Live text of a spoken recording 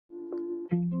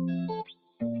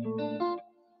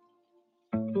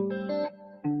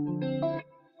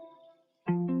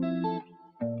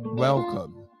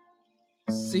Welcome,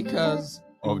 seekers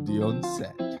of the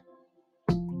unsaid.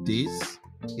 This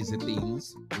is the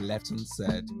Things Left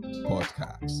Unsaid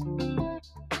podcast.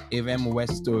 A room where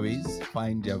stories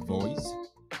find their voice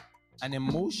and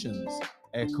emotions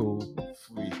echo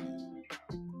freely.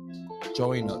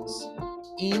 Join us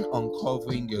in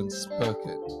uncovering the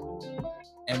unspoken,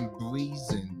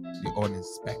 embracing the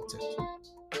unexpected,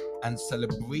 and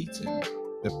celebrating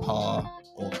the power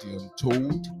of the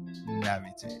untold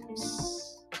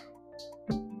narratives.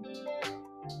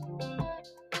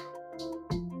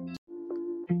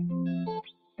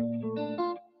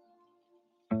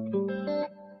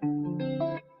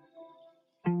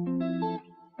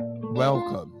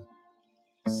 Welcome,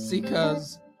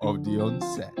 seekers of the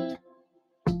unsaid.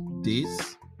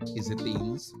 This is the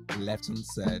Things Left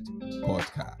Unsaid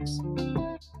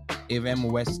podcast. A room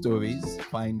where stories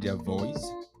find their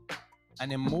voice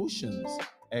and emotions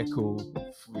echo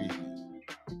freely.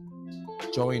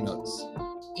 Join us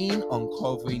in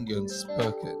uncovering the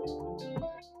unspoken,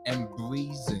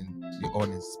 embracing the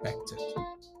unexpected,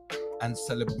 and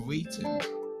celebrating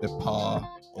the power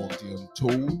of the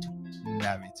untold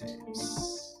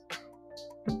narratives.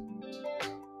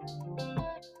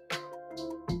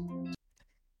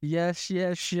 Yes.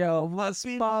 What's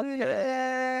poppin'?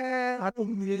 Happy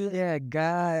New Year,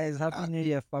 guys. Happy New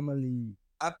Year, family.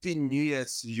 Happy New Year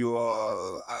to you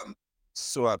all. I'm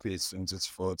so happy it's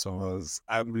 2024, Thomas.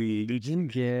 I'm really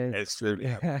extremely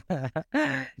happy.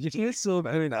 You feel so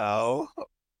good now.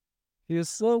 You're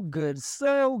so good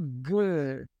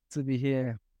to be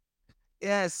here.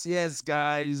 Yes,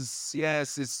 guys.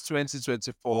 Yes, it's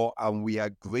 2024, and we are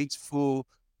grateful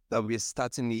that we're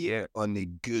starting the year on a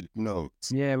good note.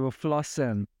 Yeah, we're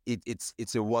flossing.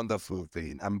 It's a wonderful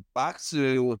thing. I'm back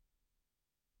to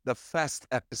the first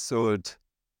episode.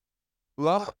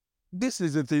 Well, this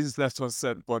is the Things Left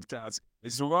Unsaid podcast.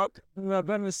 It's what? We're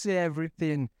going to say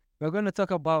everything. We're going to talk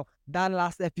about that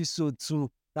last episode too,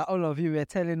 that all of you were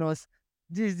telling us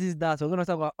this, that. We're going to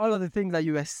talk about all of the things that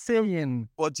you were saying.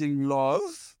 But the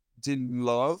love,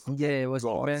 yeah, it was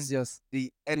tremendous.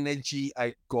 The energy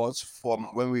I got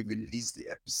from when we released the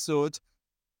episode.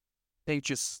 Thank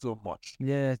you so much.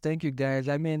 Yeah, thank you guys.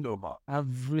 I mean, So much.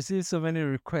 I've received so many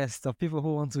requests of people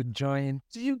who want to join.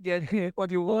 Do you get what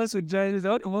you want to join? Is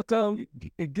that what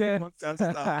again?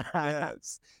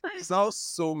 Yes. Now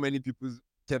so many people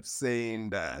kept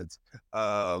saying that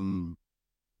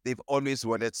they've always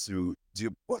wanted to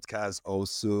do podcasts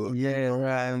also. Yeah,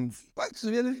 right. But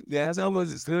really, Yeah, that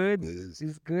was good.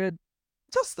 It's good.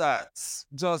 Just start.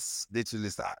 Just literally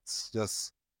start.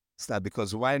 Just start,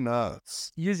 because why not?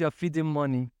 Use your feeding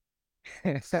money.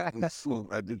 I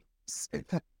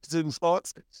didn't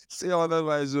thought say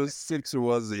otherwise, just stick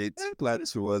towards it, plan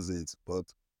towards it. But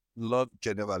love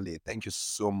generally, thank you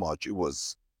so much. It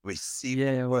was received.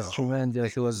 Yeah, it was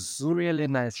tremendous. It was really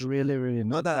nice. Really nice.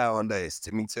 Not that I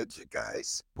underestimated you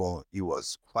guys, but it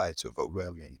was quite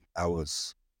overwhelming. I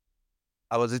was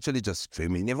literally just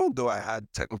screaming, even though I had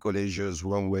technical issues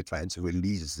when we were trying to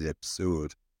release the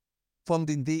episode. From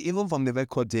the day, even from the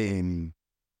recording,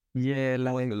 yeah,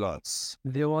 like lots.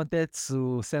 They wanted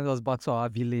to send us back to our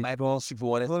village. My boss people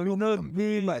wanted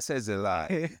to says a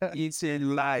lie. It's a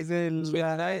lie. It's a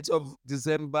lie. 29th of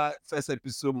December, first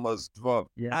episode must drop.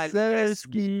 Yes,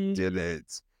 we did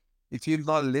it. If you've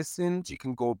not listened, you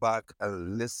can go back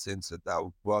and listen to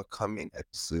that welcoming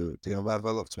episode, the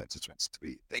arrival of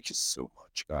 2023. Thank you so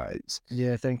much, guys.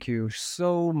 Yeah, thank you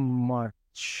so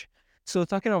much. So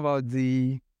talking about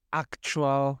the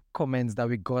actual comments that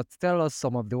we got, tell us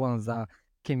some of the ones that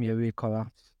came your way, Kola.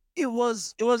 It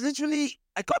was literally,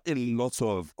 I got a lot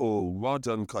of, well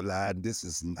done, Kola, this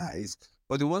is nice.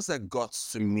 But the ones that got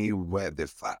to me were the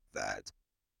fact that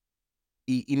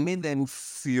it made them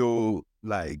feel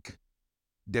like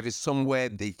there is somewhere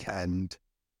they can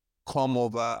come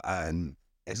over and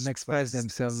express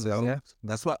themselves. Yeah.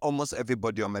 That's why almost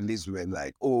everybody on my list were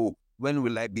like, oh, when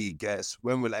will I be a guest?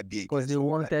 When will I be a guest? Because they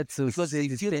wanted to because say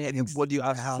they feel everybody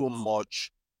has so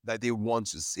much that they want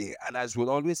to say. And as we'll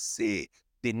always say,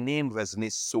 the name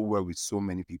resonates so well with so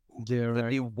many people. Yeah, right. That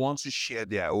they want to share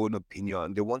their own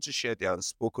opinion. They want to share their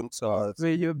unspoken thoughts.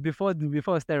 Wait, before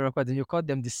I start recording, you called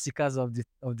them the seekers of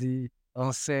the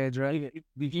unsaid, right?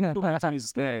 You have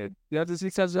the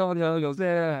seekers of the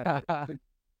unsaid.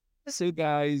 So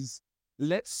guys,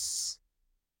 let's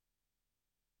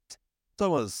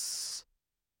Thomas.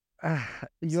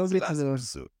 You're last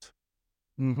episode.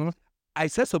 Mm-hmm. I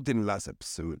said something in the last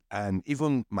episode, and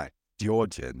even the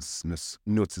audience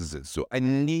notices it. So I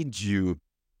need you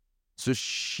to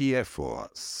share for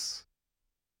us.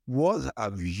 What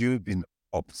have you been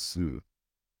up to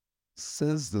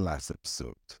since the last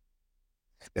episode?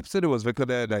 The episode was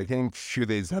recorded, I think, a few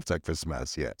days after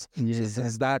Christmas, yes. Yes.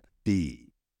 Since that day,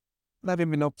 what have you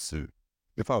been up to?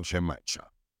 Before I'll share my chat.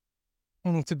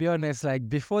 To be honest, like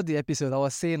before the episode, I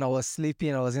was saying I was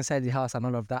sleeping, I was inside the house and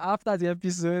all of that. After the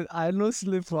episode, I no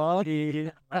sleep for hours.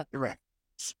 I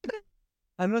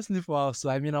no sleep for hours. So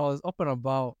I mean, I was up and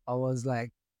about. I was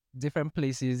like different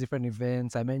places, different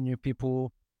events. I met new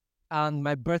people. And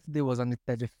my birthday was on the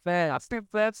 31st. Happy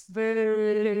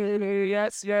birthday!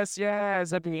 Yes.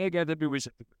 Happy wish.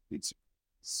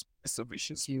 So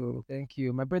vicious. Thank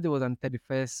you. My birthday was on the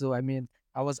 31st. So I mean,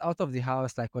 I was out of the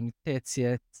house like on the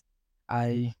 30th.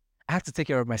 I had to take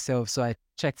care of myself. So I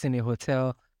checked in a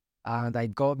hotel and I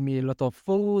got me a lot of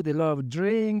food, a lot of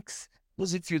drinks.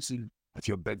 Was it you to have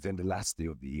your birthday on the last day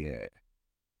of the year?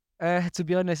 To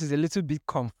be honest, it's a little bit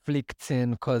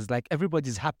conflicting because like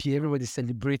everybody's happy, everybody's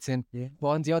celebrating. Yeah. But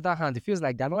on the other hand, it feels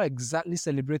like they're not exactly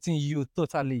celebrating you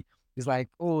totally. It's like,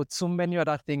 oh, too many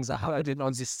other things are happening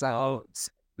on this side.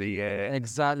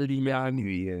 Exactly.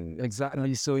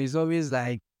 Exactly. So it's always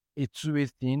like a two-way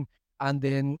thing. And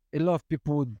then a lot of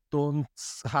people don't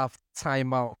have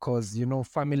time out because, you know,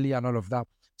 family and all of that.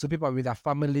 So people are with their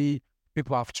family,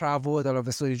 people have traveled, all of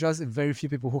that. So it's just very few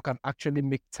people who can actually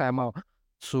make time out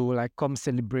to like come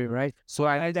celebrate, right? So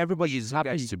everybody is happy.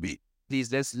 Guys to be.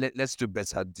 Please, let's do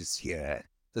better this year.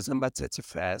 December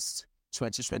 31st,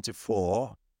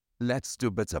 2024. Let's do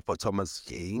better for Thomas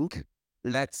King.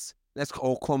 Let's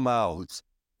all come out.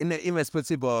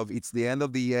 Irrespective of it's the end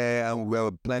of the year and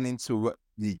we're planning to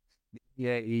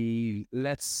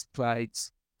let's try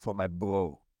it for my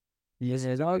bro. Yes,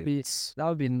 that would be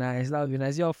nice. That would be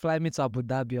nice. You'll fly me to Abu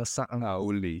Dhabi or something.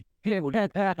 Only. Abu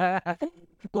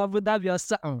Dhabi or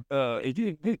something.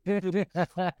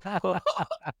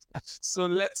 So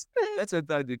let's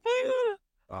enter the.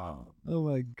 Oh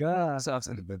my god. So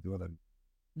after the birthday,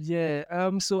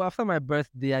 Yeah. So after my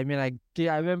birthday, I mean, I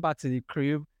went back to the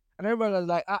crib, and everybody was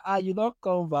like, you don't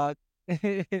come back.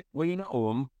 Were you not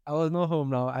home? I was not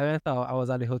home now. I went out. I was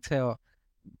at the hotel.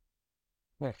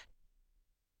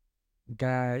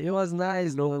 Guy, it was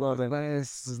nice. No, it was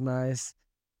nice. It was nice.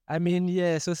 I mean,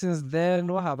 yeah. So since then,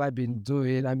 what have I been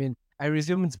doing? I mean, I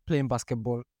resumed playing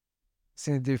basketball.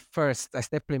 Since the first, I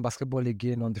started playing basketball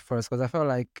again on the first because I felt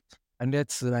like I needed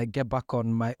to like get back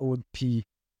on my old P,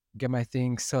 get my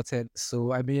things sorted.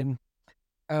 So I mean,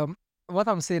 what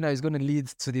I'm saying now is going to lead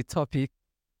to the topic.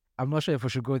 I'm not sure if we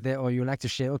should go there or you like to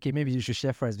share. Okay, maybe you should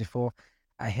share first before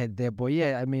I head there. But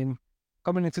yeah, I mean,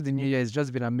 coming into the new year, it's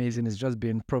just been amazing. It's just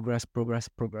been progress. Well,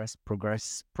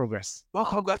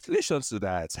 congratulations to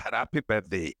that. Happy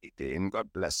birthday again.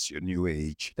 God bless your new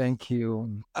age. Thank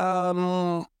you.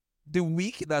 The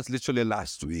week that's literally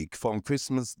last week, from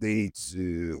Christmas Day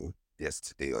to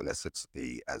yesterday or let's say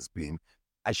today, has been.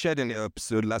 I shared in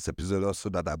the last episode also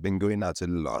that I've been going out a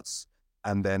lot,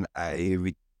 and then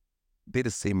I did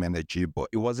the same energy, but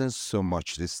it wasn't so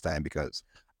much this time because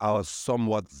I was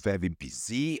somewhat very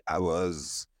busy. I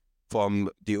was from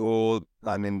the old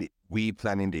planning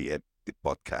the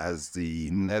podcast, the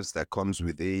nerves that comes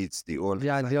with it, the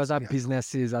other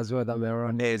businesses as well that we're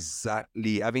on.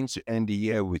 Exactly. Having to end the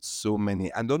year with so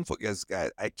many. And don't forget, guys,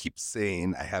 I keep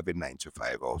saying I have a 9 to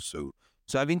 5 also.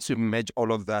 So having to merge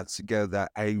all of that together,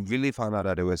 I really found out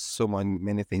that there were so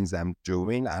many things I'm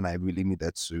doing and I really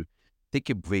needed to take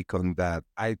a break on that.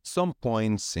 At some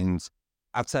point since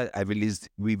after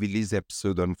we released the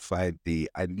episode on Friday,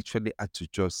 I literally had to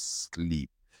just sleep.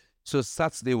 So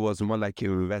Saturday was more like a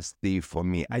rest day for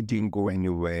me. I didn't go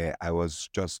anywhere. I was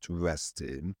just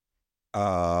resting.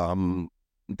 Then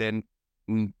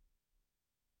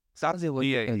Saturday was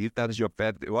if that's your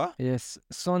birthday, what? Yes,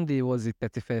 Sunday was the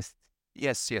 31st.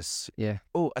 Yes. Yeah.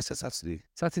 Oh, I said Saturday.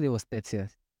 Saturday was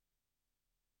 30th.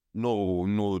 No.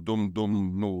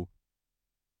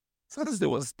 Saturday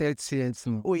was 30th.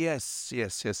 No. Oh, yes.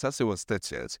 Saturday was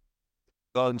 30th.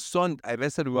 On Sunday, I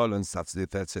rested well on Saturday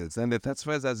 30th. And the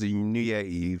 31st as a New Year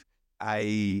Eve,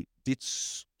 I did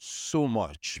so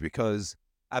much because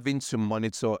having to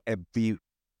monitor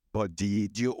everybody,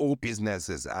 the old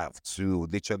businesses have to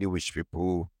literally wish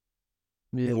people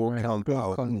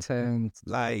content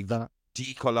like that.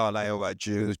 D-Color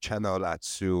Line channel had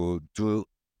to do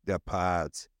their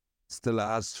part. Still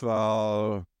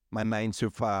Asphalt, my 9 to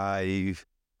 5,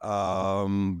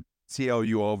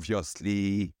 TLU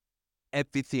obviously,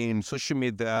 everything, social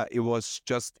media, it was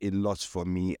just a lot for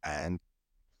me.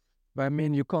 But I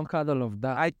mean, you conquered all of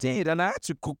that. I did, and I had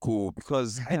to cook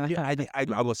because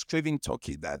I was craving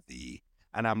turkey that day.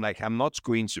 And I'm like, I'm not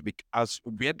going to, because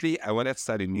weirdly, I wanted to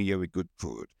start a new year with good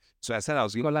food. So I said I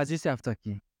was going to... Did you have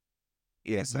turkey?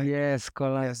 Yes, Yes,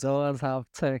 Colin does have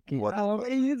turkey. What- I'm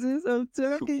eating some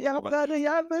turkey. I'm gonna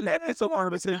have it.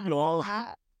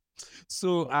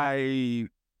 So I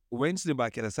went to the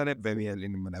market. I started very early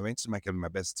in the morning. I went to the market with my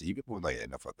bestie. People were not here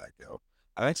enough for that girl.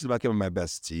 I went to the market with my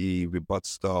bestie. We bought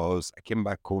stuff. I came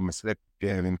back home. I started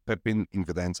prepping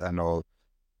ingredients and all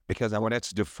because I wanted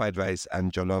to do fried rice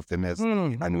and jollof the next day.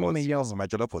 And my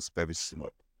jollof was very small.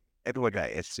 Everybody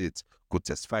that ate it could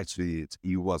testify to it.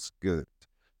 It was good.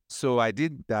 So I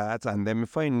did that, and then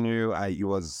before I knew, it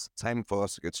was time for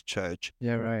us to get to church.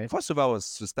 Yeah, right. First of all,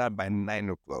 was to start by 9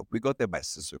 o'clock. We got there by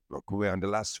 6 o'clock. We were on the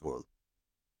last roll.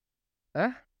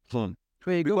 Huh? Hmm.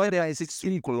 Wait, We go got there at 6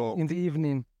 o'clock. in the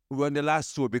evening. We were on the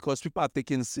last roll because people are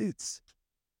taking seats.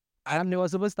 And it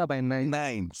was supposed to start by 9.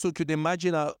 9. So you could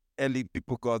imagine how early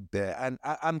people got there. And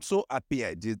I'm so happy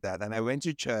I did that. And I went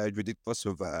to church. We did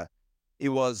crossover. It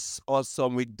was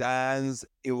awesome. We danced.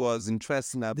 It was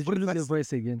interesting. Did you lose your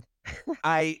voice again?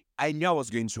 I knew I was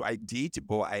going to. I did,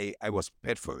 but I was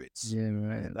prepared for it. Yeah,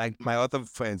 right. Like my other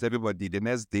friends, everybody, the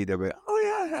next day they were, oh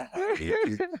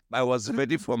yeah. I was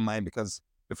ready for mine because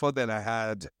before then I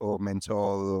had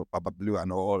mental, Baba Blue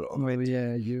and all. Of Well, it.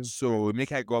 yeah, you. So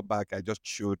make I got back, I just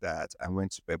showed that and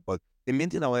went to bed. But the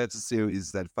main thing I wanted to say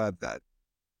is that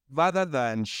rather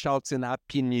than shouting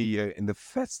Happy New Year in the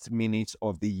first minute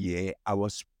of the year, I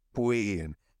was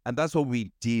praying. And that's what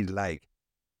we did. Like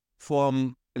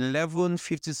from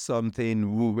 11:50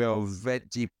 something, we were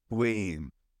already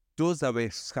praying. Those that were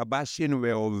scabashing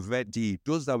were already.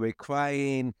 Those that were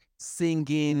crying,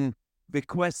 singing,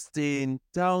 requesting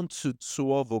down to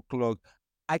 12 o'clock.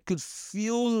 I could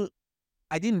feel,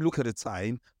 I didn't look at the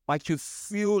time, but I could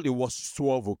feel it was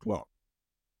 12 o'clock.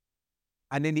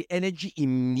 And then the energy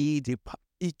immediately,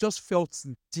 it just felt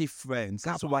different.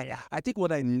 That's why I think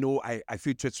what I know, I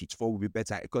feel 2024 will be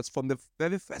better because from the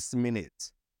very first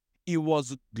minute, it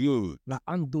was good.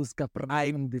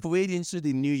 I prayed into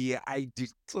the new year. I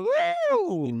declared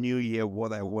the new year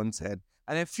what I wanted.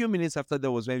 And a few minutes after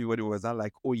that was when everybody was not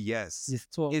like, oh yes,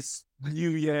 it's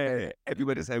new year.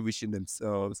 Everybody started wishing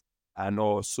themselves. And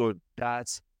also that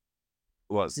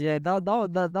was... Yeah,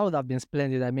 that would have been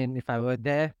splendid. I mean, if I were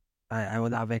there, I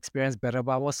would have experienced better.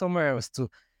 But I was somewhere else too.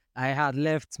 I had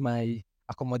left my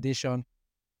accommodation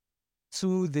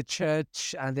to the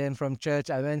church, and then from church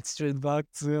I went straight back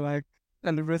to like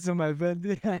celebrating my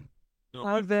birthday.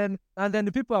 And then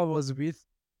the people I was with,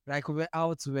 like we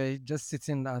were just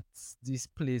sitting at this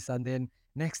place, and then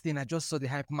next thing I just saw the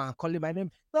hype man calling my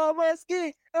name. No,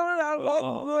 Whiskey!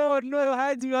 Oh no,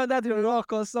 hide you under the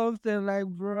rock or something, like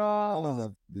bro. All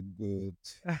have been good.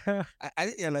 I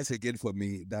didn't realize again for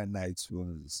me that night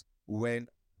was when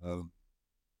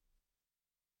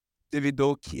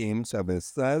Davido came to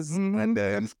Avestas, and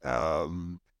then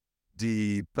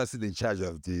the person in charge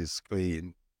of the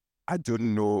screen, I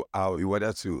don't know how he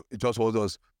wanted to, it just hold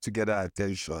us to get our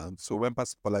attention. So when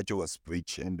Pastor Polajo was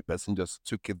preaching, the person just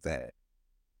took it there.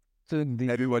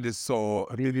 Everybody saw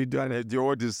Davido and the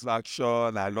whole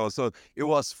distraction, and also it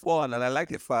was fun. And I like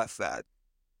the fact that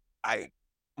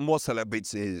more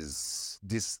celebrities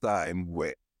this time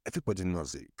where everybody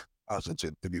knows it, how such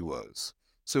a baby was.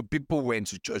 So people went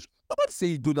to church. I'm not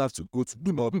saying you don't have to go to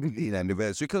do not in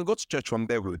anniversary. You can go to church from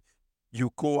there. You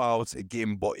go out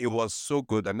again, but it was so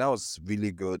good, and that was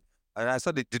really good. And I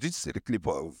saw did you see the clip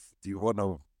of the one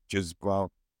of James Brown?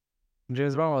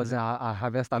 James Brown was a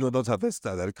harvester. No, not harvester.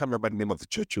 I can't remember the name of the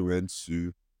church we went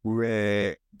to,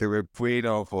 where they were praying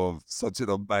off of something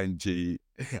on Banji.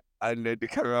 And then the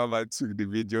cameraman took the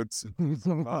video too.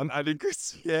 And you could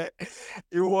see it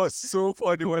was so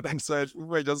funny when I saw it. We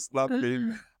were just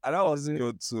laughing. And that was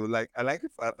good too. Like, I like the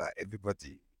fact that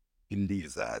everybody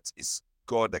believes that it's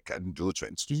God that can do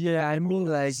 22. Yeah, I mean,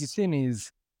 like, the thing is,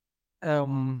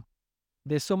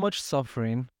 there's so much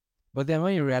suffering, but then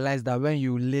when you realize that when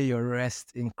you lay your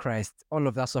rest in Christ, all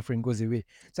of that suffering goes away.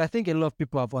 So I think a lot of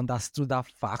people have understood that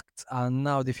fact, and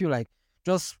now they feel like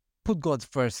just put God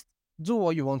first. Do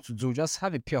what you want to do. Just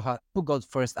have a pure heart. Put God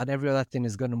first, and every other thing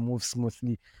is going to move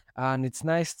smoothly. And it's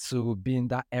nice to be in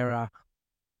that era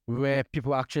where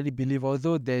people actually believe,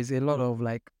 although there's a lot of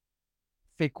like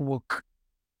fake work.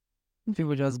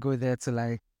 People just go there to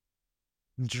like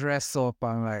dress up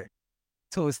and like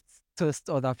toast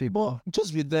other people. But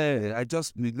just be there. Let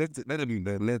them be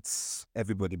there. Let's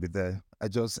everybody be there. I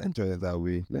just enjoy it that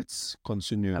way. Let's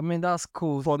continue. I mean, that's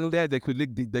cool. From there, they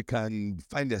can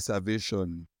find their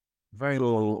salvation. Very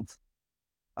cool.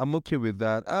 I'm okay with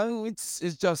that.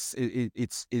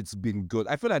 It's been good.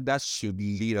 I feel like that should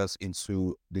lead us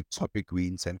into the topic we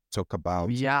intend to talk about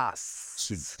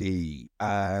today.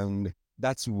 And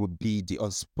that would be the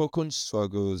unspoken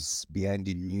struggles behind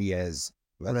the New Year's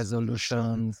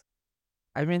resolutions.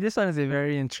 I mean, this one is a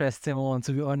very interesting one,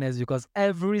 to be honest, because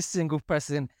every single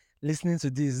person listening to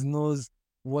this knows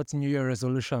what New Year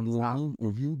resolutions are.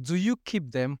 Mm-hmm. Do you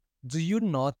keep them? Do you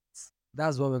not?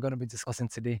 That's what we're going to be discussing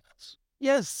today.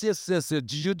 Yes.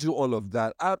 Did you do all of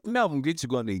that? Now I'm going to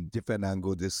go on a different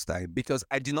angle this time because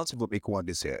I did not even make one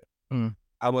this year. Mm.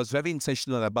 I was very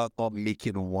intentional about not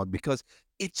making one because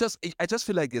I just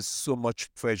feel like there's so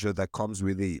much pressure that comes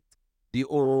with it. The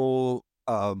whole,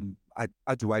 how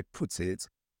do I put it?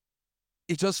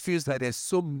 It just feels like there's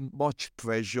so much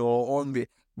pressure on me.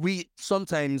 We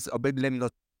sometimes, or maybe let me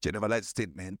not generalize the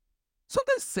statement,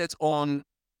 sometimes set on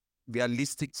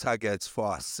realistic targets for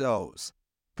ourselves.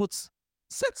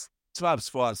 Set traps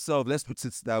for ourselves. Let's put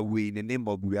it that way in the name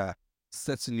of we are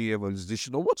setting New Year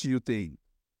resolution. Or what do you think?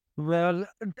 Well,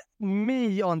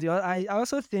 me on the other, I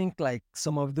also think like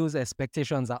some of those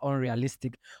expectations are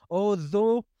unrealistic.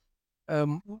 Although,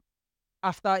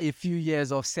 after a few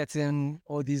years of setting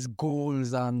all these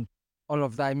goals and all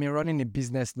of that, I mean, running a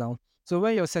business now. So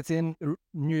when you're setting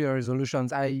New Year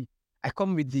resolutions, I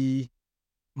come with the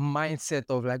mindset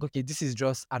of like, okay, this is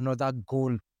just another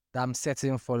goal that I'm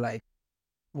setting for like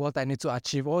what I need to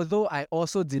achieve. Although I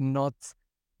also did not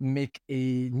make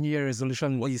a New Year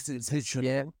resolution list this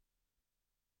year.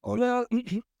 Well,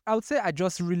 I would say I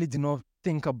just really did not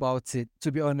think about it,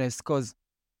 to be honest, because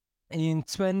in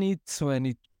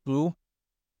 2022,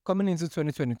 coming into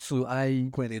 2022,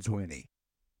 2020.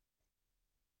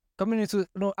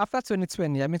 After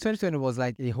 2020, I mean, 2020 was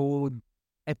like a whole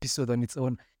episode on its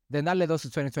own. Then that led us to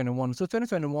 2021. So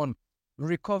 2021,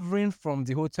 recovering from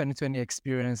the whole 2020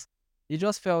 experience, it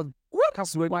just felt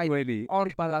What's quite 2020?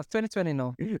 unbalanced. 2020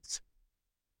 now.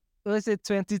 Let's say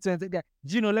 2020. Yeah.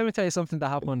 Do you know, let me tell you something that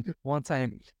happened one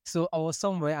time. So I was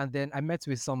somewhere and then I met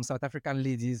with some South African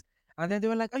ladies. And then they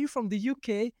were like, "Are you from the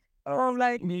UK?" I'm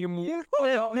like,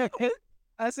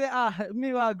 I say,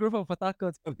 me, I grew up from Port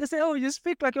Harcourt. They say, "Oh, you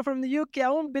speak like you're from the UK. I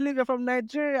won't believe you're from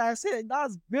Nigeria." I say,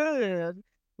 "That's good.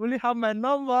 Will you have my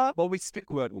number?" But we speak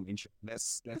word English.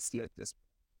 Let's let this.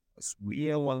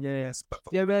 We are one. Yes.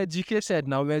 Yeah, we're educated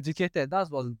now. We're educated. That's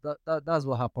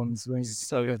what happens when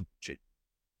you.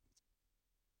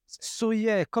 So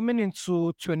yeah, coming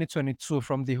into 2022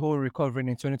 from the whole recovery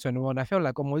in 2021, I felt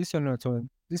like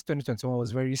this 2021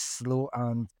 was very slow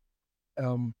and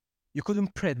you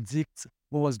couldn't predict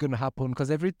what was going to happen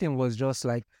because everything was just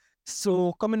like.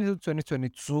 So coming into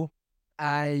 2022,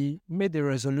 I made a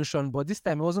resolution, but this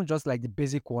time it wasn't just like the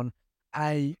basic one.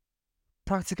 I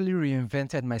practically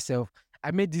reinvented myself.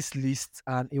 I made this list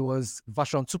and it was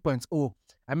version 2.0.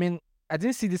 I mean, I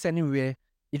didn't see this anywhere.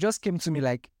 It just came to me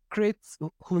like, create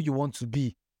who you want to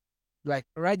be. Like,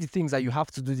 write the things that you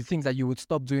have to do, the things that you would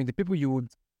stop doing, the people you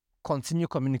would continue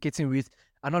communicating with,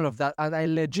 and all of that. And I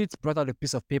legit brought out a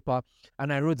piece of paper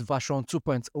and I wrote version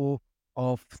 2.0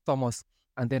 of Thomas.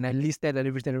 And then I listed and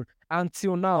everything.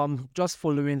 Until now, I'm just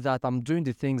following that. I'm doing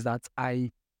the things that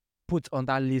I put on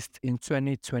that list in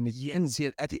 2020. Yes,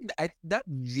 I think that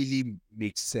really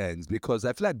makes sense because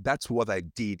I feel like that's what I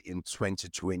did in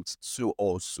 2022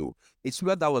 also. It's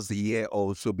where that was the year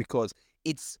also because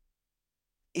it's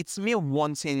me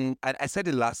wanting, and I said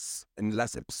it in the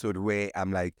last episode where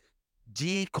I'm like,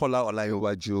 G Kola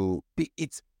Olayowaju,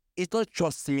 it's not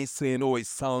just me saying, oh, it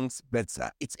sounds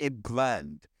better. It's a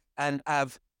brand. And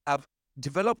I've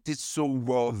developed it so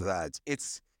well that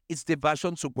it's the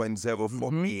version 2.0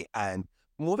 for me, and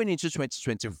moving into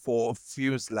 2024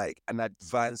 feels like an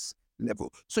advanced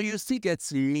level. So you still get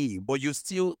me, but you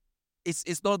still,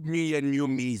 it's not me and new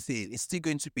me thing. It's still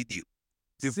going to be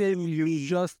the Same you,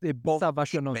 just a better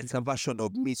version of it. better version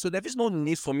of me. So there is no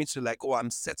need for me to like, oh,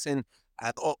 I'm setting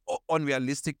an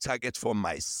unrealistic target for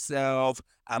myself.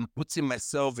 I'm putting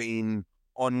myself in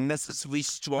unnecessary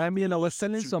struggle. I mean, I was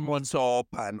telling someone up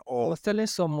and all. I was telling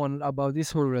someone about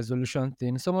this whole resolution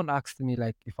thing. Someone asked me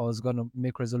like if I was gonna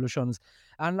make resolutions,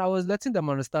 and I was letting them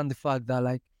understand the fact that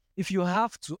like if you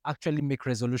have to actually make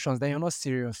resolutions, then you're not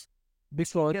serious.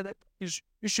 Because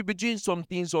you should be doing some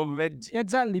things already.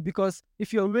 Exactly, because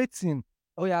if you're waiting,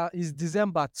 oh yeah, it's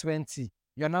December 20,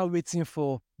 you're now waiting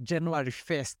for January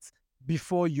 1st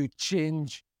before you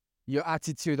change your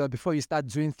attitude or before you start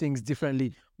doing things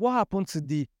differently. What happened to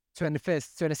the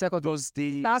 21st, 22nd? Those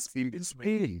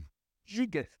days, You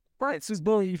get right. So,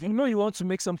 if you know you want to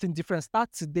make something different,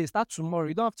 start today, start tomorrow.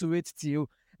 You don't have to wait till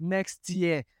next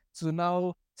year to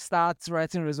now start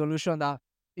writing resolution that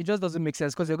it just doesn't make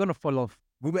sense because you're going to fall off.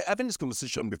 We were having this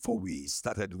conversation before we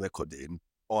started recording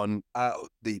on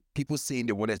the people saying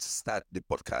they wanted to start the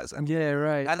podcast. And, yeah,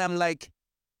 right. And I'm like,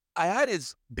 I had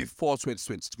it before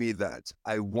 2023 that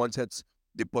I wanted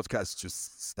the podcast to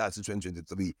start in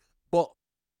 2023. But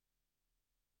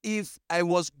if I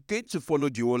was going to follow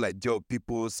the whole idea of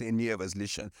people saying New Year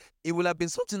resolution, it would have been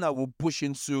something I would push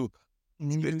into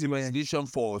the resolution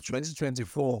for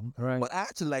 2024. Right. But I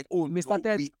had to like, oh, We no,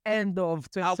 started end of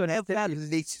however 2023.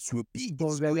 late it will be, But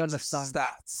it's we going to understand.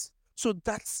 start. So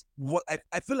that's what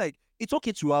I feel like. It's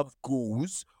okay to have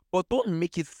goals, but don't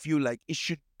make it feel like it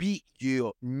should be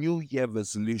your New Year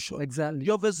resolution. Exactly.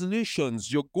 Your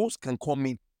resolutions, your goals can come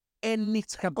in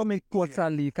anytime. Can come in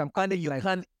quarterly, can come And in you like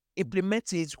can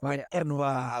implement it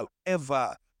whenever,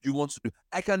 however you want to do.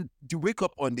 I can wake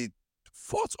up on the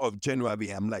 4th of January.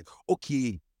 I'm like,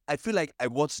 okay, I feel like I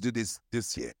want to do this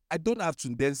year. I don't have to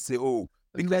then say, oh,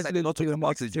 because I did not talk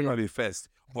about it January 1st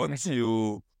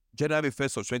until January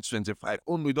 1st of 2025.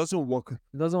 Oh no, it doesn't work.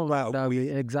 It doesn't work that way.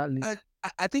 Exactly. And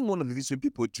I think one of the reasons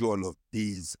people do all of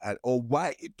these, or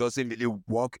why it doesn't really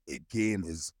work again,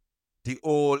 is the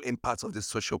whole impact of the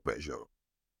social pressure.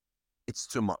 It's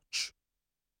too much.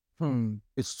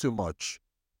 It's too much.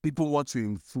 People want to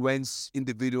influence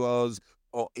individuals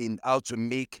or in how to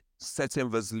make certain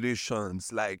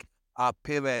resolutions, like our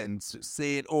parents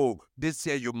saying, oh, this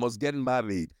year you must get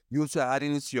married. You also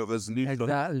adding it to your resolution.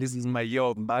 Exactly. This is my year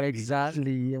of marriage.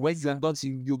 Exactly. When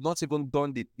you've not even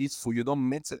done the needful, you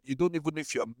don't even know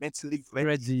if you're mentally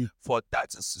ready for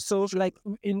that. So like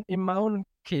in my own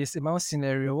case, in my own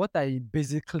scenario, what I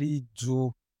basically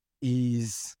do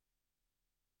is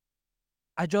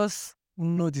I just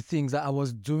know the things that I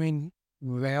was doing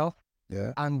well,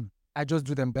 and I just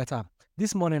do them better.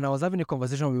 This morning, I was having a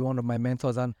conversation with one of my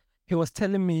mentors, and he was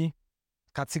telling me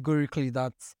categorically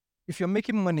that if you're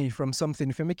making money from something,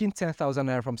 if you're making 10,000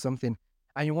 naira from something,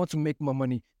 and you want to make more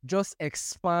money, just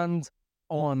expand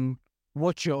on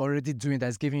what you're already doing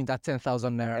that's giving you that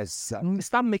 10,000 naira. Exactly.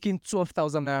 Start making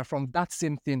 12,000 naira from that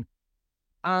same thing.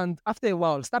 And after a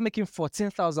while, start making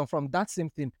 14,000 from that same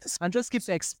thing, and just keep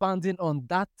expanding on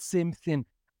that same thing,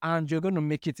 and you're going to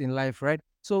make it in life, right?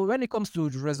 So when it comes to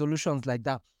resolutions like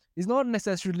that, it's not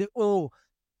necessarily, oh,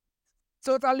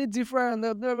 totally different.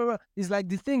 Blah, blah, blah. It's like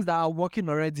the things that are working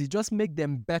already, just make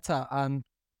them better and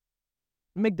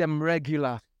make them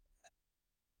regular.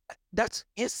 That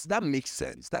makes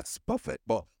sense. That's perfect.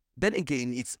 But then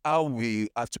again, it's how we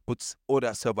have to hold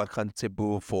ourselves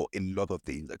accountable for a lot of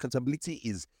things. Accountability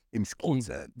is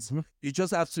important. You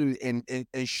just have to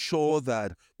ensure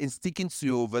that in sticking to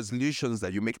your resolutions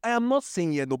that you make. I am not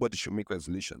saying nobody should make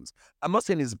resolutions. I'm not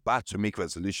saying it's bad to make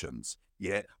resolutions.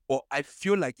 Yeah. But I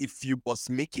feel like if you must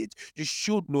make it, you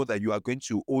should know that you are going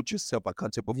to hold yourself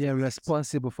accountable for it.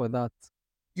 Responsible for that.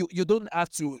 You don't have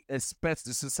to expect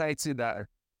the society that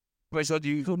pressure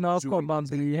you to now come and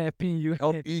be helping you.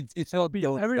 It's not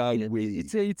that way.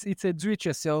 It's a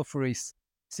do-it-yourself race.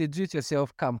 It's a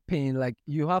do-it-yourself campaign. Like,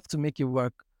 you have to make it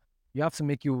work. You have to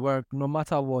make it work no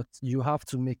matter what. You have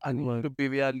to make it work. It should be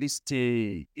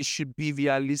realistic. It should be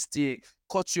realistic.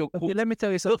 Cut your coat. Okay, let me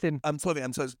tell you something. I'm sorry.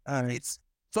 Right. It's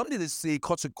something they say,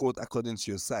 cut your coat according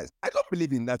to your size. I don't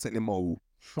believe in that anymore.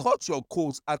 Cut your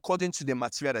coat according to the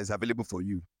material that is available for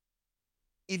you.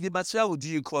 If the material will do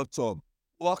you crop top,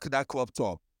 work that crop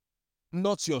top,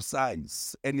 not your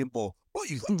size anymore. But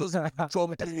you got to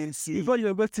jump into before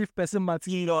you go thief person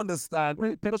material. You don't understand.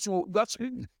 Because you got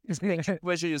to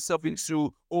pressure yourself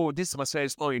into, oh, this material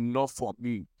is not enough for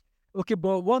me. Okay,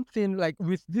 but one thing, like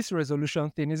with this resolution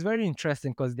thing, is very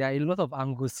interesting because there are a lot of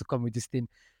angles to come with this thing.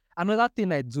 Another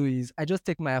thing I do is I just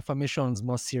take my affirmations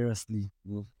more seriously.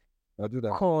 I do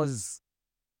that because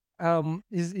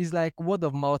is like word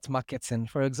of mouth marketing.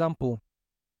 For example,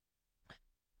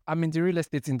 I'm in the real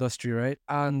estate industry, right?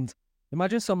 And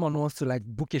imagine someone wants to like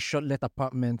book a short-let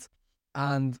apartment,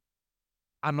 and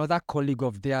another colleague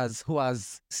of theirs who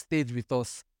has stayed with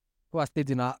us, who has stayed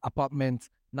in our apartment,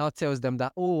 now tells them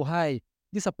that, oh, hi,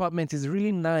 this apartment is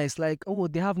really nice. Like, oh,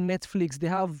 they have Netflix, they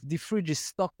have the fridge is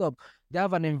stocked up, they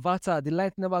have an inverter, the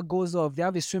light never goes off, they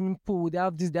have a swimming pool, they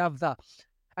have this, they have that.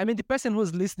 I mean, the person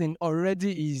who's listening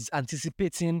already is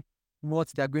anticipating what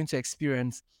they're going to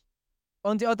experience.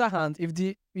 On the other hand, if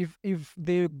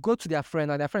they go to their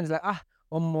friend and their friend is like,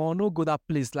 no go that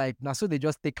place, like now, so they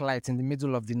just take light in the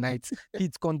middle of the night,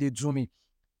 kids can't they do me.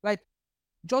 Like,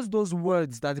 just those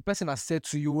words that the person has said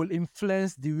to you will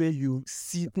influence the way you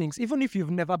see things, even if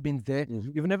you've never been there,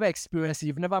 you've never experienced it,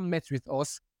 you've never met with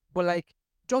us, but like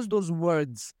just those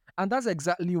words. And that's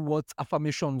exactly what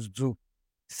affirmations do.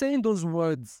 Saying those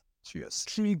words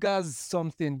triggers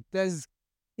something.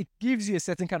 It gives you a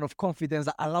certain kind of confidence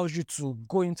that allows you to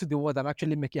go into the world and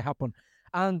actually make it happen.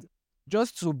 And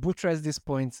just to buttress this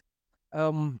point,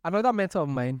 another mentor of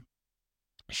mine,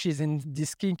 she's in the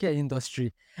skincare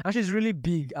industry and she's really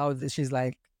big out there. She's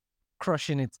like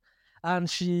crushing it. And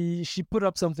she put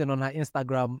up something on her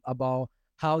Instagram about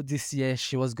how this year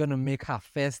she was gonna make her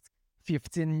first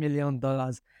 $15 million.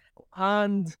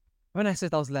 And when I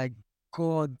said, I was like,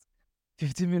 God,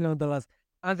 $15 million.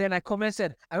 And then I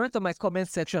went on my comment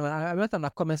section. I went on a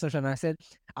comment section and I said,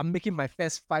 I'm making my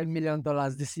first $5 million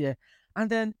this year. And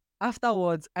then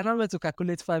afterwards, I now went to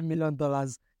calculate $5 million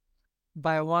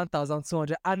by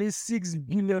 1,200, and it's 6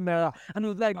 billion naira. And I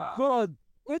was like, God,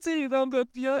 wait till you don't go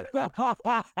pure.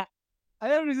 I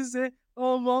don't really say,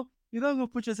 oh, mom, you don't go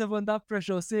put yourself under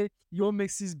pressure, say you won't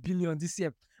make 6 billion this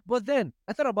year. But then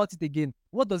I thought about it again.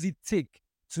 What does it take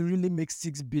to really make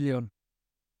 6 billion?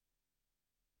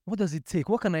 What does it take?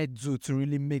 What can I do to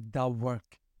really make that work?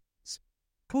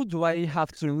 Who do I have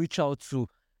to reach out to?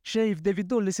 Shay, if David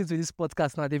don't listen to this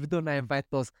podcast now, David don't invite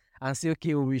us and say,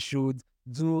 okay, we should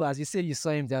do, as you say, you saw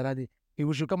him the other day,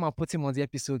 we should come and put him on the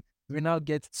episode. We now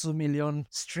get 2 million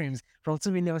streams. From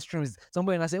 2 million streams,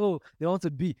 somebody now say, oh, they want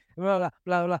to be, blah, blah,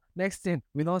 blah, blah. Next thing,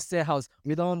 we don't sell house.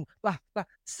 We don't, blah, blah.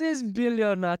 6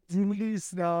 billion at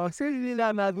least now. 6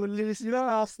 billion at least. You don't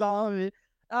have to me.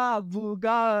 Ah,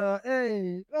 Buga,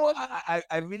 hey. No,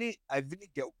 I really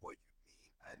get what you mean,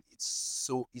 and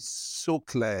it's so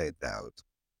clear that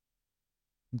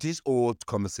this old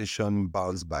conversation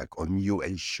bounce back on you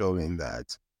ensuring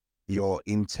that your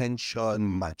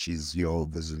intention matches your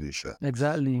resolution.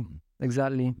 Exactly.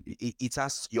 It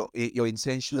has your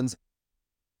intentions.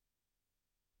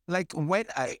 Like when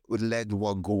I led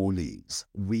what goal is,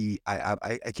 I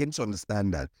came to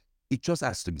understand that it just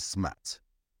has to be smart.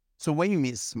 So when you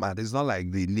mean smart, it's not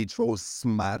like the literal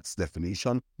smart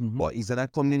definition, but it's an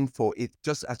acronym for it.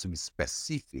 Just has to be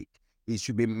specific. It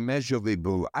should be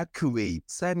measurable, accurate,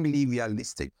 timely,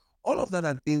 realistic. All of that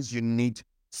are things you need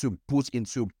to put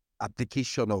into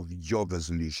application of your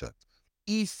resolution.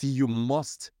 If you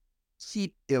must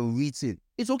keep a written,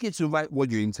 it's okay to write what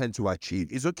you intend to achieve.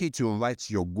 It's okay to write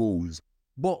your goals.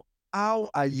 But how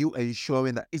are you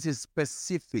ensuring that it is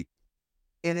specific?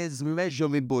 It is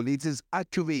measurable, it is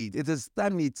accurate, it is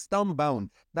timely, it's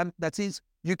time-bound. That is,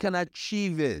 you can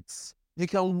achieve it. You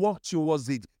can work towards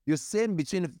it. You're saying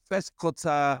between the first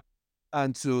quarter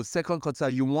and to second quarter,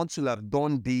 you want to have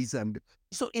done this. And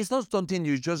so it's not something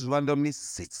you just randomly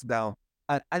sit down.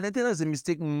 And I think that's a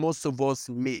mistake most of us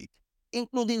make,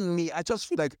 including me. I just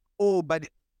feel like, oh, by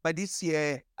this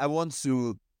year, I want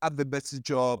to have the best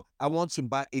job. I want to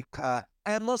buy a car.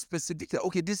 I am not specific.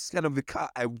 Okay, this is kind of the car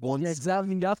I want. Yeah,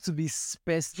 exactly. You have to be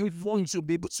specific. You want to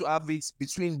be able to have it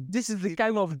between. This is the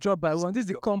kind of job I want. This is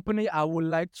the company I would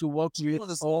like to work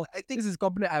with. Or I think this is the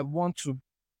company I want to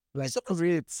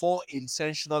create. For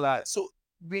intentional. So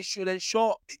we should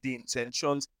ensure the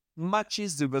intentions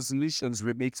matches the resolutions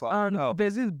we make for And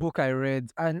there's this book I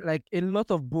read, and like a lot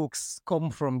of books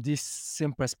come from this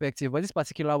same perspective, but this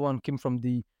particular one came from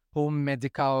the whole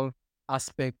medical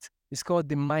aspect. It's called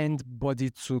the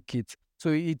Mind-Body Toolkit. So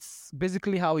it's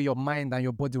basically how your mind and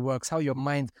your body works, how your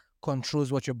mind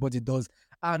controls what your body does.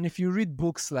 And if you read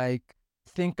books like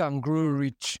Think and Grow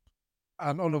Rich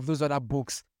and all of those other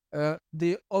books,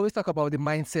 they always talk about the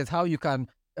mindset, how you can.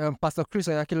 Pastor Chris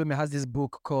Oyakilome has this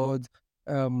book called,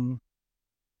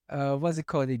 what's it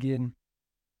called again?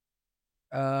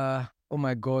 Oh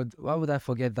my God, why would I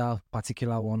forget that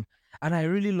particular one? And I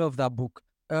really love that book.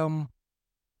 I'm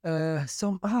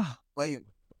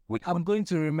going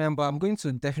to remember. I'm going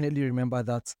to definitely remember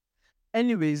that.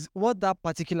 Anyways, what that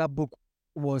particular book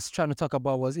was trying to talk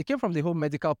about was, it came from the whole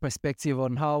medical perspective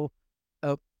on how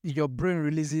your brain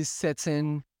releases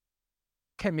certain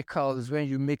chemicals when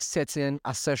you make certain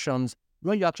assertions.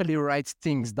 When you actually write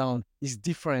things down, it's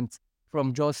different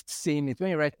from just saying it. When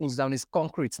you write things down, it's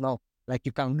concrete now. Like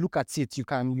you can look at it, you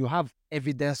have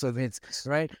evidence of it,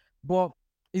 right? But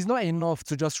it's not enough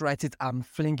to just write it and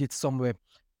fling it somewhere.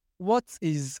 What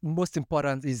is most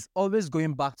important is always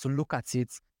going back to look at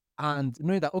it and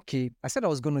knowing that, okay, I said I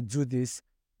was going to do this.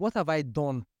 What have I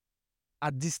done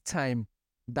at this time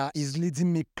that is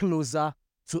leading me closer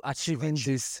to achieving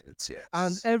this? Yes.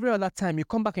 And every other time you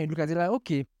come back and you look at it like,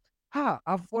 okay,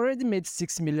 I've already made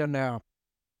 6 million naira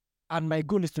and my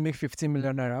goal is to make 15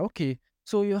 million naira. Okay,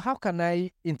 so how can I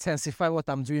intensify what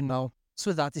I'm doing now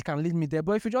so that it can lead me there?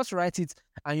 But if you just write it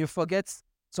and you forget,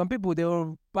 some people, they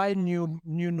will buy new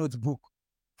notebook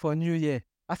for New Year.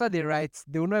 After they write,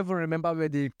 they will not even remember where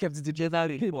they kept the journal.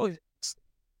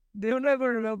 They will never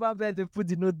remember where they put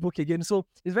the notebook again. So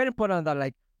it's very important that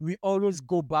like we always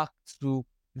go back to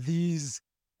these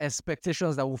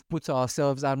expectations that we've put to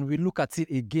ourselves and we look at it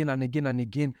again and again and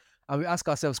again. And we ask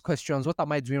ourselves questions. What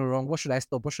am I doing wrong? What should I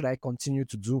stop? What should I continue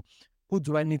to do? Who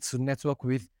do I need to network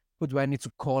with? Who do I need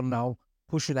to call now?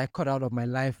 Who should I cut out of my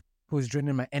life? Who is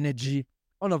draining my energy?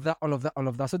 All of that.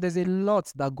 So there's a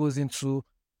lot that goes into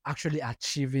actually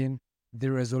achieving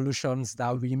the resolutions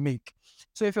that we make.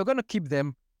 So if you're going to keep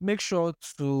them, make sure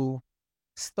to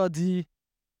study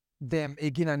them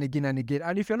again and again and again.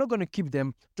 And if you're not going to keep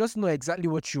them, just know exactly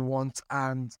what you want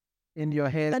and in your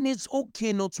head. And it's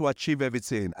okay not to achieve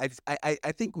everything.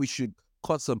 I think we should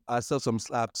cut ourselves some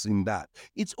slaps in that.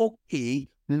 It's okay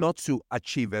not to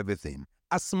achieve everything.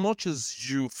 As much as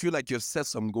you feel like you've set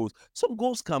some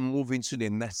goals can move into the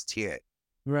next year.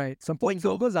 Right. Some When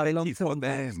goals are ready long for term.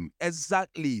 them.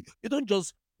 Exactly. You don't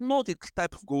just know the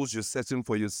type of goals you're setting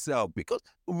for yourself, because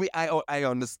I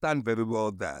understand very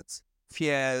well that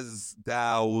fears,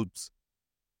 doubts,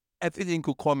 everything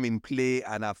could come in play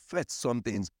and affect some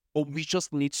things, but we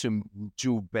just need to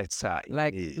do better.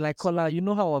 Like Kola, you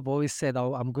know how I've always said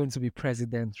I'm going to be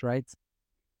president, right?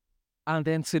 And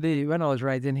then today, when I was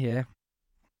riding here,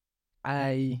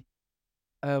 I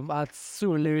at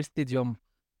Surulere Stadium,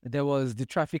 there was the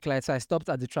traffic light. So I stopped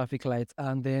at the traffic light,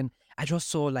 and then I just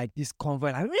saw like this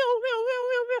convoy, like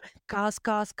cars,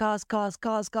 cars, cars, cars,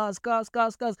 cars, cars, cars,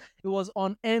 cars, cars. It was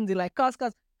on ending, like cars,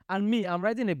 cars. And me, I'm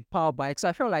riding a power bike, so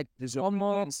I felt like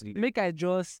make I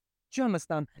just. Do you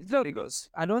understand? Look,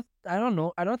 I don't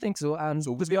know. I don't think so. And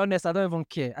to be honest, I don't even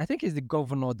care. I think it's the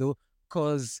governor though,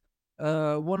 because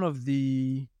one of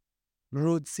the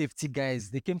road safety guys,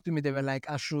 they came to me, they were like,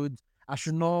 I should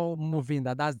not move in,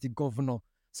 that's the governor.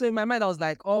 So in my mind, I was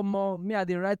like, oh, me, I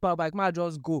didn't ride power bike, I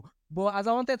just go. But as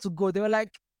I wanted to go, they were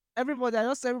like, everybody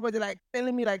like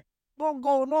telling me like, don't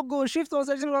go, no go, shift on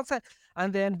side.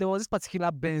 And then there was this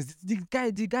particular Benz, the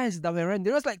guys that were renting,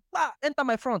 they was like, enter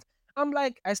my front. I'm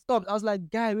like, I stopped. I was like,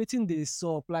 guy, waiting this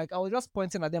up. Like, I was just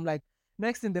pointing at them like,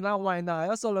 next thing they now wind now.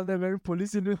 I saw all of them wearing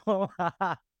police uniform.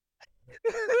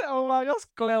 Oh my, just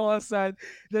clear one side.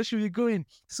 They should be going.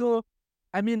 So,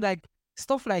 I mean, like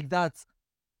stuff like that.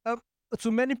 To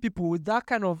many people with that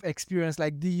kind of experience,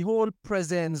 like the whole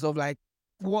presence of like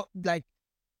what, like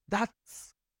that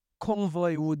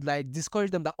convoy would like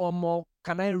discourage them that, oh, more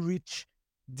can I reach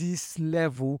this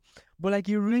level? But like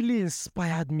it really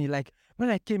inspired me. Like when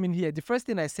I came in here, the first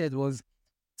thing I said was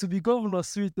to be Governor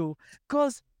Sweeto,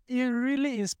 because it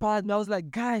really inspired me. I was like,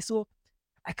 guys, so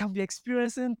I can be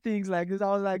experiencing things like this.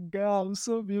 I was like, girl, I'm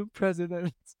so being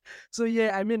president. So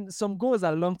yeah, I mean, some goals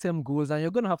are long-term goals, and you're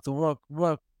gonna have to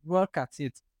work at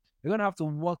it. You're gonna have to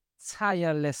work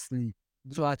tirelessly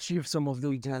to achieve some of those.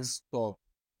 We can stop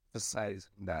emphasizing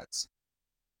that.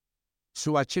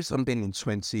 To achieve something in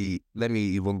 20, let me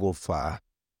even go far.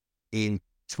 In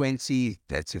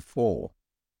 2034,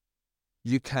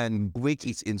 you can break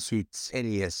it into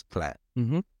 10 years plan.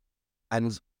 Mm-hmm.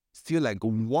 And feel like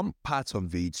one part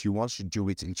of it, you want to do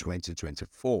it in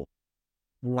 2024.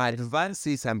 Advance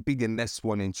it and be the next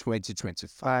one in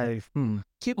 2025.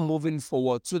 Keep moving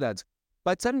forward so that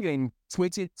by the time you're in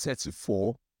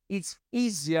 2034, it's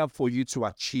easier for you to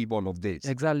achieve all of this.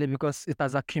 Exactly, because it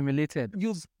has accumulated.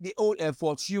 The old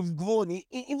efforts, you've grown,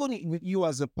 even with you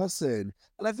as a person.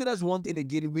 And I feel that's one thing,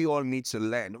 again, we all need to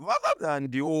learn. Rather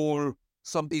than the old,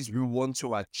 some things we want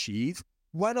to achieve,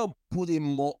 why not put it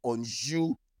more on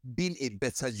you being a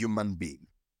better human being?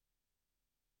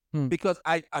 Because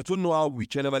I don't know how we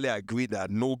generally agree that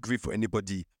no grief for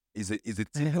anybody is a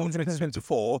thing for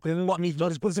 2024, but it's not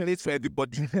responsibility for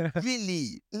everybody.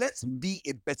 Really, let's be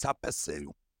a better person.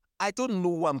 I don't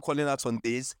know who I'm calling out on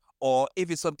this, or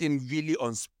if it's something really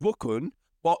unspoken,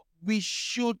 but we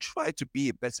should try to be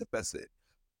a better person.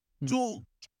 To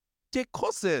take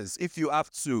courses if you have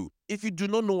to. If you do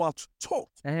not know how to talk.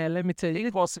 Let me tell you,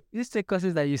 these take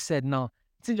courses that you said now,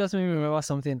 it just made me remember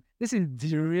something. This is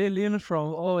derailing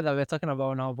from all that we're talking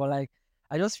about now, but like,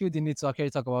 I just feel the need to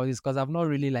actually talk about this because I've not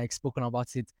really like spoken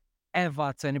about it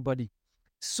ever to anybody.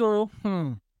 So,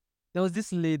 there was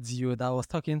this lady that I was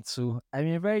talking to. I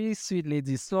mean, very sweet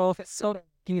lady. So that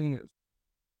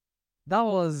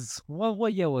was,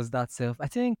 what year was that, Self? I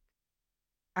think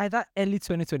either early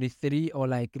 2023 or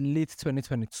like late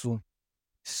 2022.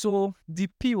 So the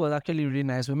P was actually really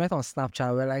nice. We met on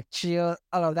Snapchat. We're like chill,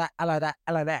 all of that.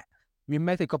 We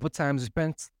met a couple times. We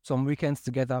spent some weekends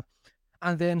together.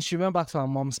 And then she went back to her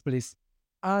mom's place.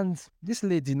 And this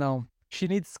lady now, she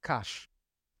needs cash.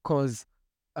 Because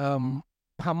her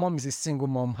mom is a single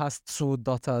mom, has 2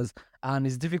 daughters, and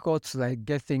it's difficult to like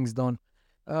get things done.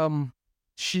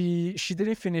 She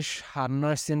didn't finish her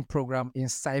nursing program in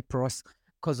Cyprus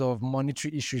because of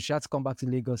monetary issues. She had to come back to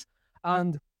Lagos.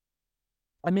 And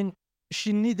I mean,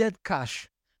 she needed cash.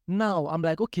 Now, I'm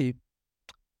like, okay,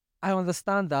 I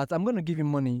understand that. I'm going to give you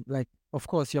money. Like, of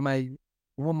course, you're my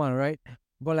woman, right?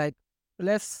 But like,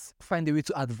 let's find a way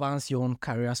to advance your own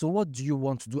career. So what do you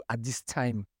want to do at this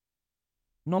time?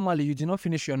 Normally, you do not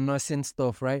finish your nursing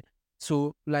stuff, right?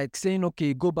 So like saying,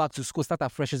 okay, go back to school, start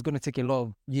afresh is going to take a lot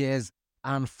of years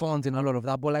and funds and a lot of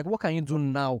that. But like, what can you do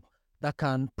now that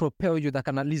can propel you, that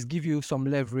can at least give you some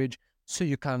leverage so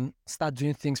you can start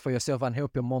doing things for yourself and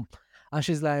help your mom? And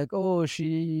she's like, oh,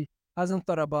 she hasn't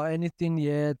thought about anything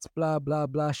yet, blah, blah,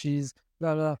 blah. She's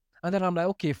blah, blah. And then I'm like,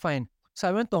 okay, fine. So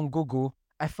I went on Google.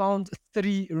 I found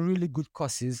 3 really good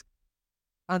courses.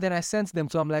 And then I sent them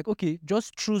to, I'm like, okay,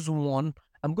 just choose one.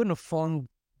 I'm going to fund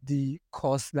the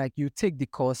course. Like, you take the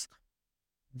course,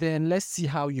 then let's see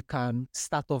how you can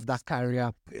start off that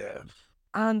career. Yeah.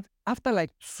 And after like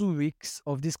 2 weeks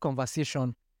of this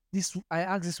conversation, I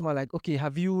asked this one, like, okay,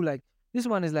 have you like, this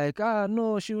one is like,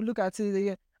 no, she will look at it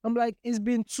again. I'm like, it's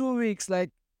been 2 weeks,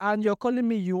 like, and you're calling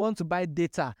me, you want to buy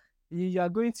data. You are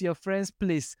going to your friend's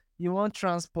place, you want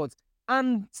transport.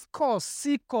 And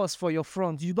see cost for your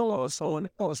front. You don't want someone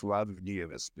else. To have New Year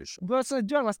resolution. But so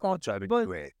do you understand? Try to But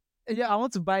do it. yeah, I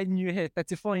want to buy new hair,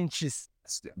 34 inches.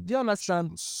 That's the Do you understand?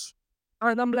 ambitions.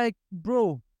 And I'm like,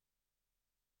 bro,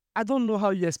 I don't know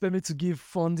how you expect me to give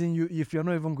funding you if you're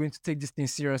not even going to take this thing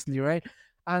seriously, right?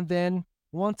 And then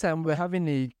one time we're having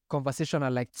a conversation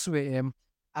at like 2 a.m.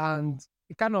 and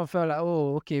it kind of felt like,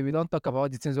 oh, okay, we don't talk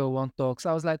about the things that we want to talk. So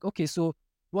I was like, okay, so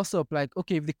what's up? Like,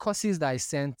 okay, if the courses that I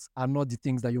sent are not the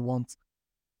things that you want,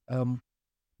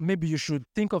 maybe you should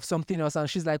think of something else. And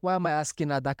she's like, why am I asking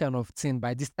her that kind of thing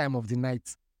by this time of the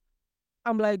night?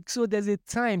 I'm like, so there's a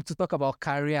time to talk about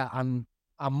career and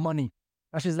money.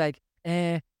 And she's like,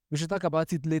 we should talk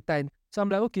about it later. So I'm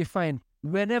like, okay, fine.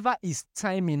 Whenever it's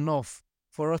time enough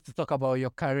for us to talk about your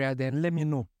career, then let me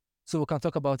know so we can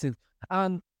talk about it.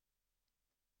 And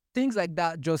things like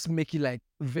that just make it like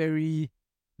very,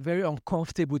 very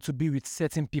uncomfortable to be with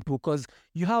certain people because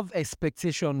you have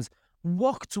expectations.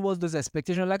 Work towards those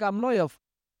expectations. Like, I'm not your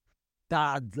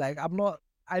dad. Like, I'm not.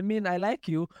 I mean, I like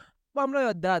you, but I'm not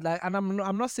your dad. Like, and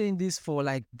I'm not saying this for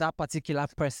like that particular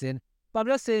person, but I'm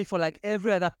just saying for like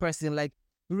every other person. Like,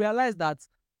 realize that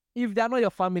if they're not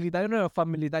your family, they're not your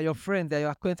family, they're your friends, they're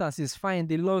your acquaintances, fine,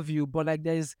 they love you, but like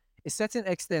there is a certain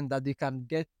extent that they can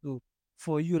get to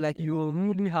for you. Like, you will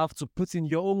really have to put in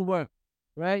your own work,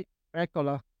 right? Right,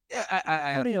 Kola? Yeah,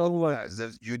 I Put in your own work.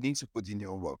 you need to put in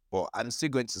your work, but I'm still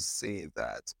going to say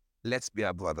that let's be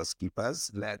our brother's keepers.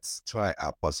 Let's try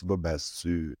our possible best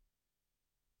to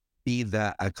be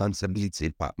the accountability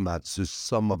partner to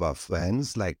some of our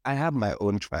friends. Like, I have my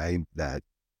own tribe that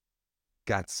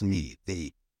gets me.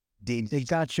 They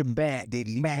got your back. They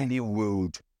literally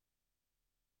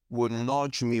would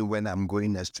nudge me when I'm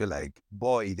going astray. Like,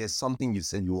 boy, there's something you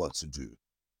said you want to do.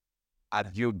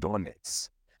 Have you done it?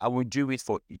 I will do it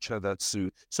for each other too.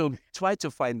 So try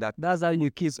to find that. That's how you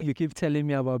keep telling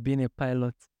me about being a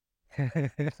pilot.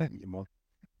 You know,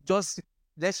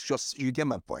 you get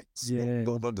my point. Yeah.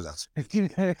 Don't do that.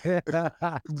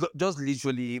 Just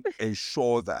literally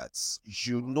ensure that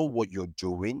you know what you're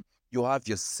doing. You have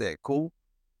your circle.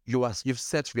 You've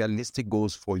set realistic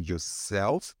goals for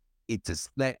yourself. It is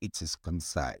clear, it is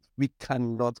concise. We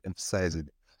cannot emphasize it.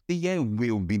 The year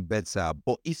will be better,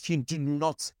 but if you do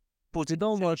not put If you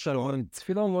don't work on it, if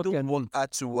you don't work don't on want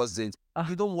add towards it,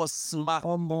 you don't want smart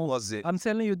towards it. I'm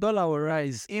telling you, dollar will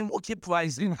rise. In okay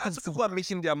pricing, as people are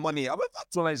making their money, however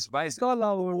dollar is rising.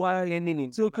 Dollar will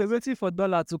rise. So we're waiting for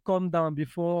dollar to come down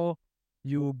before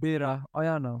you better. Oh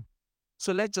yeah, now.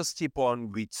 So let's just keep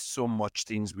on with so much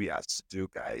things we have to do,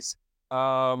 guys.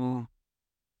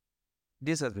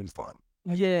 This has been fun.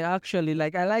 Yeah, actually,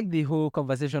 like I like the whole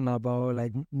conversation about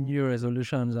like new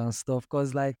resolutions and stuff.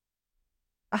 Cause like,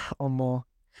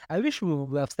 I wish we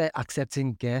would have started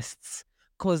accepting guests.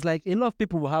 Cause like a lot of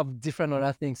people will have different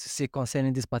other things to say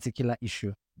concerning this particular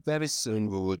issue. Very soon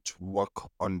we would work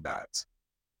on that.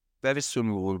 But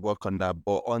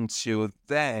until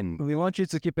then, We want you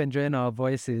to keep enjoying our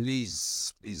voices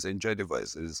please enjoy the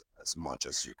voices as much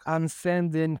as you can. and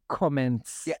send in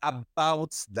comments. Yeah,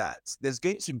 about that. There's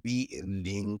going to be a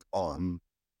link on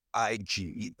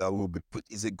IG that will be put.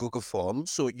 Is a Google form,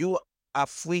 so you are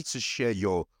free to share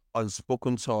your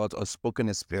unspoken thoughts or spoken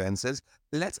experiences.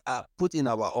 Let's put in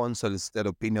our own solicited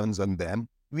opinions on them.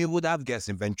 We would have guests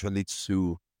eventually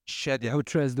to share their Who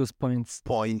trust those points?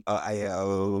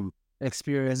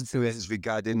 Experience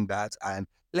regarding that. And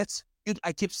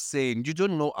I keep saying, you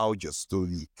don't know how your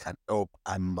story can help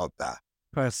another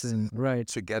Person, right?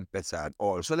 to get better at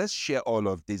all. So let's share all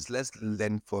of this. Let's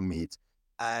learn from it.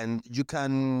 And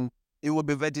it will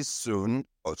be very soon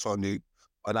also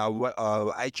on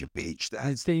our IG page.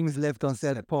 And things left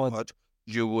unsaid pod.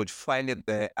 You would find it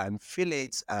there and fill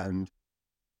it. And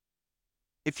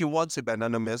if you want to be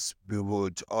anonymous, we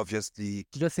would obviously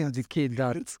Just indicate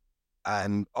that.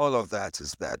 and all of that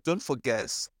is there. Don't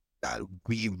forget, that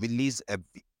we release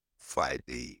every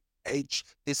Friday.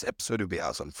 This episode will be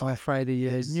out on On Friday. Friday,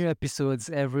 yes. New episodes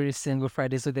every single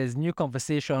Friday. So there's new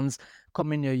conversations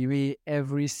coming your way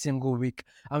every single week.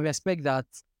 And we expect that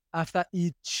after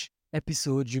each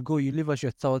episode, you leave us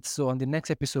your thoughts. So on the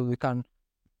next episode, we can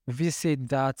visit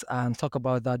that and talk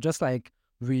about that. Just like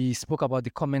we spoke about the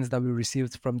comments that we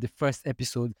received from the first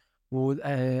episode, would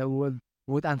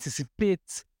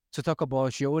anticipate to talk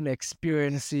about your own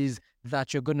experiences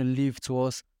that you're going to leave to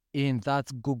us in that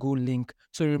Google link.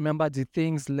 So remember the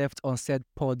things left unsaid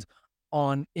pod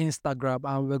on Instagram,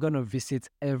 and we're going to visit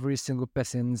every single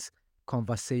person's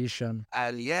conversation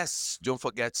And yes, don't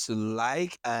forget to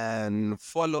like and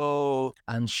follow,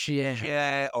 and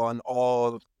share. on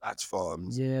all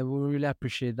platforms. Yeah, we really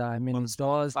appreciate that. I mean, it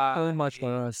does so much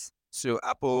for us. To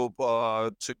Apple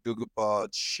Pod, to Google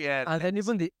Pod, share. And then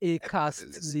even the Acast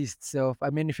list itself. I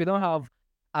mean, if you don't have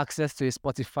access to a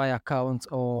Spotify account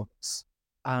or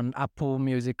an Apple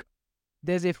Music,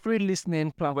 there's a free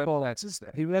listening platform. The website is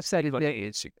there. You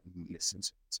can listen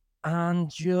to it.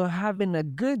 And you're having a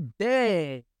good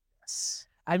day. Yes.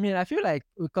 I mean, I feel like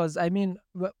because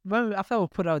after we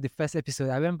put out the first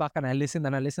episode, I went back and I listened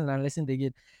and I listened and I listened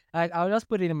again. Like I'll just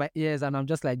put it in my ears and I'm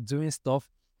just like doing stuff,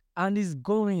 and it's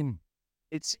going.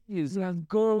 It's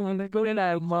going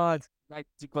like mad. Like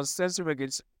the consensus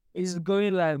against It's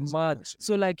going like mad.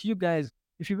 So like you guys,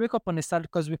 if you wake up on a Saturday,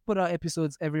 because we put out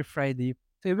episodes every Friday,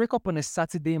 so you wake up on a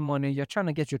Saturday morning, you're trying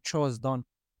to get your chores done.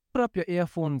 Put up your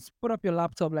earphones, put up your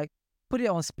laptop, like put it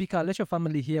on speaker, let your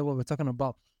family hear what we're talking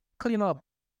about. Clean up,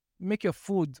 make your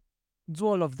food, do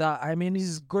all of that. I mean,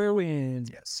 it's going.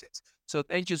 Yes. So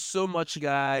thank you so much,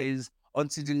 guys.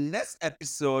 Until the next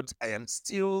episode, I am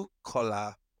still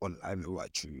Kola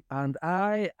Olaniwachu. And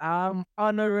I am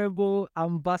Honorable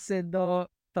Ambassador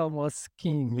Thomas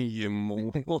King. Me,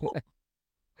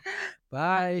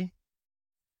 Bye.